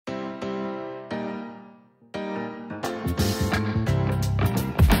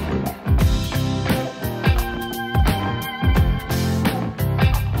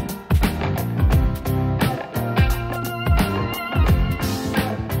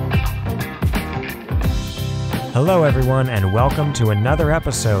Hello, everyone, and welcome to another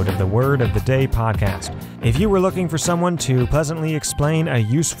episode of the Word of the Day podcast. If you were looking for someone to pleasantly explain a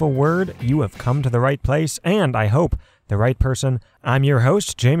useful word, you have come to the right place, and I hope the right person. I'm your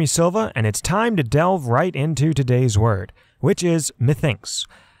host, Jamie Silva, and it's time to delve right into today's word, which is methinks.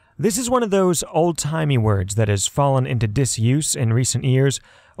 This is one of those old-timey words that has fallen into disuse in recent years,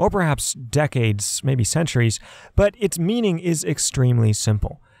 or perhaps decades, maybe centuries, but its meaning is extremely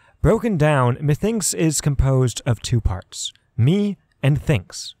simple. Broken down, methinks is composed of two parts, me and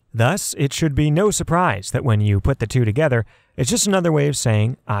thinks. Thus, it should be no surprise that when you put the two together, it's just another way of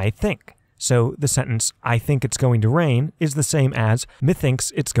saying, I think. So the sentence, I think it's going to rain, is the same as,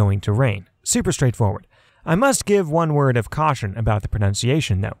 methinks it's going to rain. Super straightforward. I must give one word of caution about the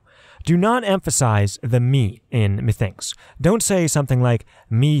pronunciation, though. Do not emphasize the me in methinks. Don't say something like,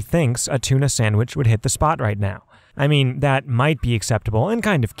 me thinks a tuna sandwich would hit the spot right now. I mean, that might be acceptable and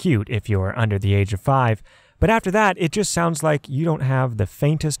kind of cute if you're under the age of 5, but after that, it just sounds like you don't have the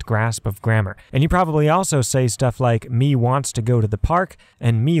faintest grasp of grammar. And you probably also say stuff like, me wants to go to the park,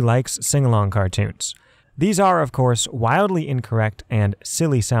 and me likes sing-along cartoons. These are, of course, wildly incorrect and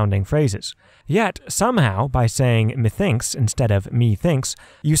silly-sounding phrases. Yet, somehow, by saying methinks instead of me thinks,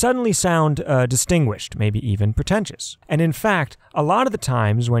 you suddenly sound distinguished, maybe even pretentious. And in fact, a lot of the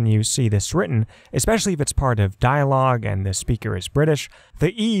times when you see this written, especially if it's part of dialogue and the speaker is British,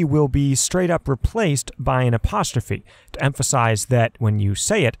 the E will be straight up replaced by an apostrophe to emphasize that when you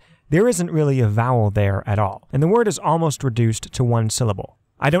say it, there isn't really a vowel there at all, and the word is almost reduced to one syllable.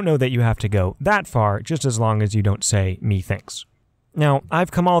 I don't know that you have to go that far, just as long as you don't say methinks. Now, I've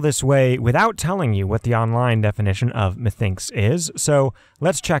come all this way without telling you what the online definition of methinks is, so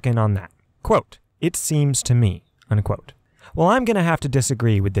let's check in on that. Quote, it seems to me, unquote. Well, I'm going to have to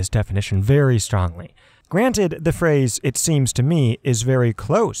disagree with this definition very strongly. Granted, the phrase, it seems to me, is very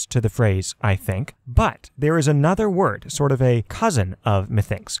close to the phrase, I think, but there is another word, sort of a cousin of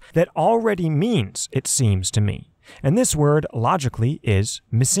methinks, that already means it seems to me. And this word, logically, is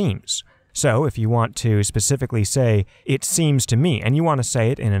meseems. So if you want to specifically say, it seems to me, and you want to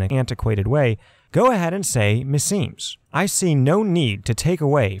say it in an antiquated way, go ahead and say meseems. I see no need to take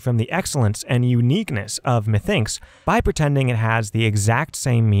away from the excellence and uniqueness of methinks by pretending it has the exact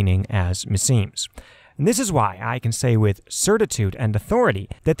same meaning as meseems. And this is why I can say with certitude and authority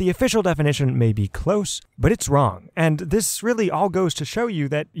that the official definition may be close, but it's wrong. And this really all goes to show you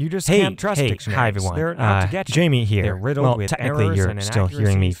that you just can't trust dictionaries. Hi everyone. They're out to get you. Jamie here. They're riddled with technically errors you're and still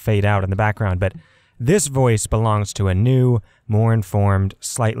hearing me inaccuracies. fade out in the background, but this voice belongs to a new, more informed,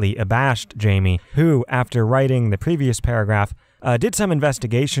 slightly abashed Jamie, who, after writing the previous paragraph, did some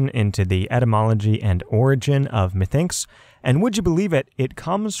investigation into the etymology and origin of methinks, and would you believe it, it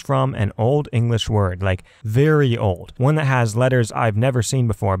comes from an Old English word, like very old, one that has letters I've never seen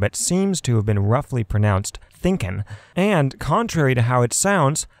before, but seems to have been roughly pronounced thinkin'. And contrary to how it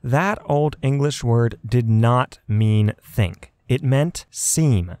sounds, that Old English word did not mean think. It meant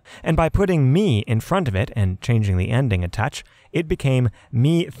seem. And by putting me in front of it and changing the ending a touch, it became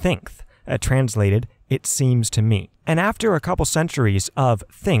me thinkth, translated, it seems to me. And after a couple centuries of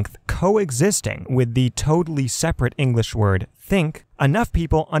thinkth coexisting with the totally separate English word think, enough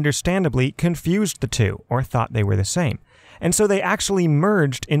people understandably confused the two or thought they were the same. And so they actually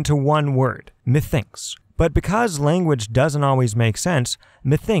merged into one word, methinks. But because language doesn't always make sense,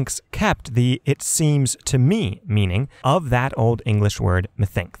 methinks kept the it seems to me meaning of that Old English word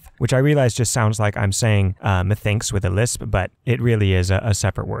methinks, which I realize just sounds like I'm saying methinks with a lisp, but it really is a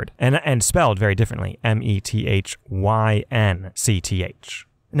separate word, and spelled very differently, methyncth.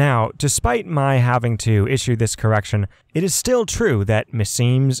 Now, despite my having to issue this correction, it is still true that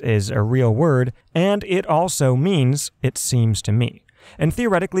meseems is a real word, and it also means it seems to me. And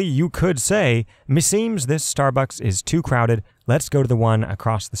theoretically, you could say, meseems this Starbucks is too crowded, let's go to the one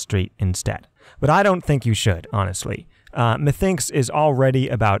across the street instead. But I don't think you should, honestly. Methinks is already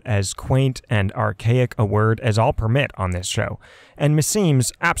about as quaint and archaic a word as I'll permit on this show, and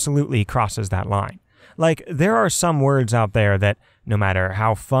meseems absolutely crosses that line. Like, there are some words out there that, no matter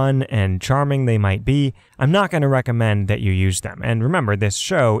how fun and charming they might be, I'm not going to recommend that you use them. And remember, this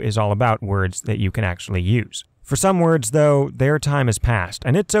show is all about words that you can actually use. For some words, though, their time has passed,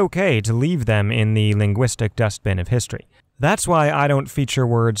 and it's okay to leave them in the linguistic dustbin of history. That's why I don't feature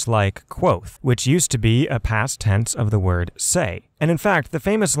words like quoth, which used to be a past tense of the word say. And in fact, the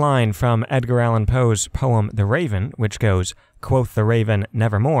famous line from Edgar Allan Poe's poem The Raven, which goes, quoth the raven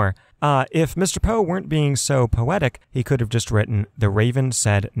nevermore, if Mr. Poe weren't being so poetic, he could have just written, the raven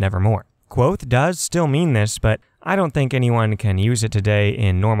said nevermore. Quoth does still mean this, but I don't think anyone can use it today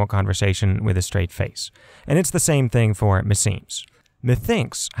in normal conversation with a straight face. And it's the same thing for meseems.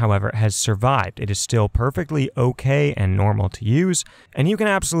 Methinks, however, has survived. It is still perfectly okay and normal to use, and you can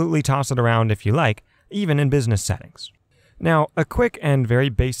absolutely toss it around if you like, even in business settings. Now, a quick and very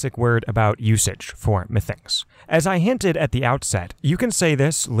basic word about usage for methinks. As I hinted at the outset, you can say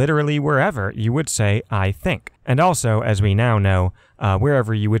this literally wherever you would say I think, and also, as we now know,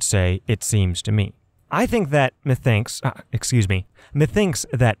 wherever you would say it seems to me. I think that methinks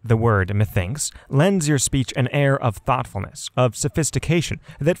that the word methinks lends your speech an air of thoughtfulness, of sophistication,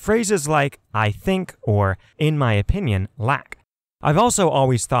 that phrases like I think or in my opinion lack. I've also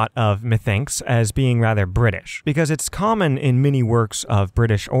always thought of methinks as being rather British, because it's common in many works of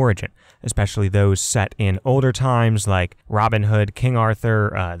British origin, especially those set in older times like Robin Hood, King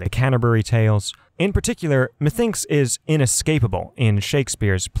Arthur, the Canterbury Tales. In particular, methinks is inescapable in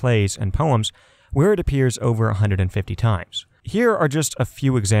Shakespeare's plays and poems, where it appears over 150 times. Here are just a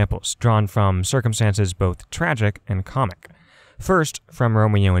few examples drawn from circumstances both tragic and comic. First, from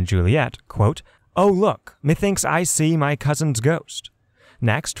Romeo and Juliet, quote, "Oh look, methinks I see my cousin's ghost."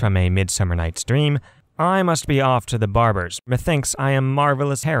 Next, from A Midsummer Night's Dream, "I must be off to the barber's, methinks I am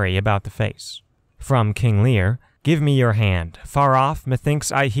marvelous hairy about the face." From King Lear, "Give me your hand, far off, methinks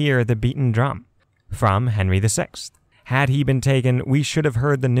I hear the beaten drum." From Henry VI, "Had he been taken, we should have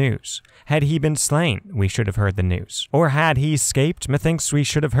heard the news. Had he been slain, we should have heard the news. Or had he escaped, methinks we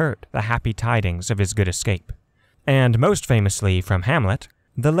should have heard the happy tidings of his good escape." And most famously from Hamlet,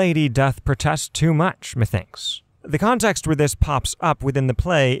 "The lady doth protest too much, methinks." The context where this pops up within the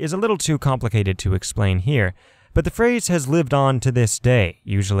play is a little too complicated to explain here, but the phrase has lived on to this day,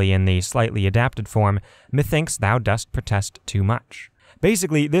 usually in the slightly adapted form, "Methinks thou dost protest too much."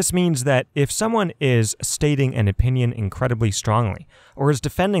 Basically, this means that if someone is stating an opinion incredibly strongly, or is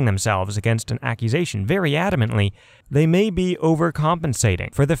defending themselves against an accusation very adamantly, they may be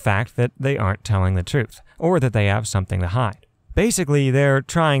overcompensating for the fact that they aren't telling the truth, or that they have something to hide. Basically, they're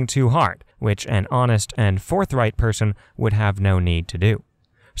trying too hard, which an honest and forthright person would have no need to do.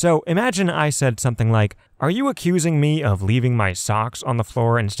 So imagine I said something like, "Are you accusing me of leaving my socks on the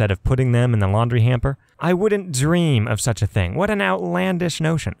floor instead of putting them in the laundry hamper? I wouldn't dream of such a thing. What an outlandish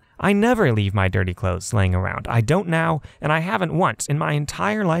notion. I never leave my dirty clothes laying around. I don't now, and I haven't once in my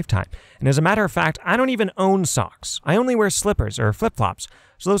entire lifetime. And as a matter of fact, I don't even own socks. I only wear slippers or flip-flops,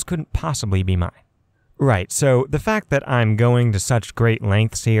 so those couldn't possibly be mine." Right, so the fact that I'm going to such great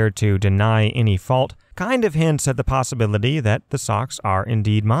lengths here to deny any fault kind of hints at the possibility that the socks are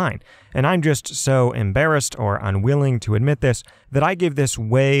indeed mine, and I'm just so embarrassed or unwilling to admit this that I give this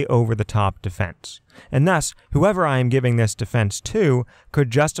way over-the-top defense. And thus, whoever I am giving this defense to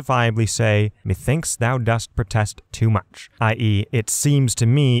could justifiably say, "Methinks thou dost protest too much," i.e., it seems to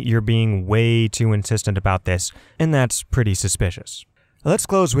me you're being way too insistent about this, and that's pretty suspicious. Let's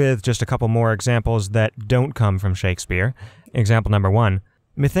close with just a couple more examples that don't come from Shakespeare. Example number 1.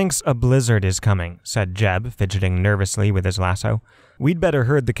 "Methinks a blizzard is coming," said Jeb, fidgeting nervously with his lasso. "We'd better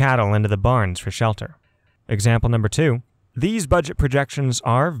herd the cattle into the barns for shelter." Example number 2. "These budget projections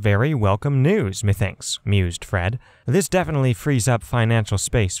are very welcome news, methinks," mused Fred. "This definitely frees up financial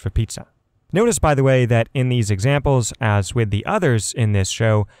space for pizza." Notice, by the way, that in these examples, as with the others in this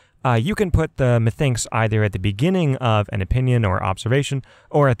show, you can put the methinks either at the beginning of an opinion or observation,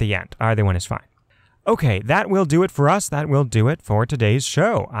 or at the end. Either one is fine. Okay, that will do it for us. That will do it for today's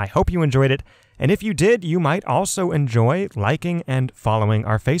show. I hope you enjoyed it, and if you did, you might also enjoy liking and following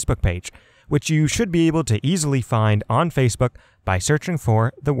our Facebook page, which you should be able to easily find on Facebook by searching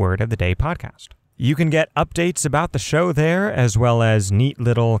for the Word of the Day podcast. You can get updates about the show there, as well as neat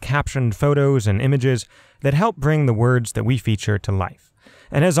little captioned photos and images that help bring the words that we feature to life.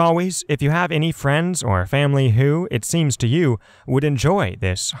 And as always, if you have any friends or family who, it seems to you, would enjoy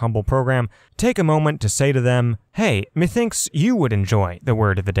this humble program, take a moment to say to them, "Hey, methinks you would enjoy the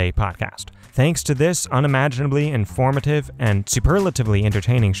Word of the Day podcast. Thanks to this unimaginably informative and superlatively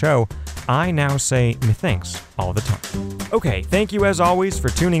entertaining show, I now say methinks all the time." Okay, thank you as always for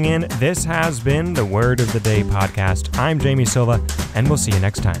tuning in. This has been the Word of the Day podcast. I'm Jamie Silva, and we'll see you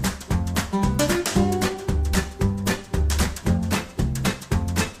next time.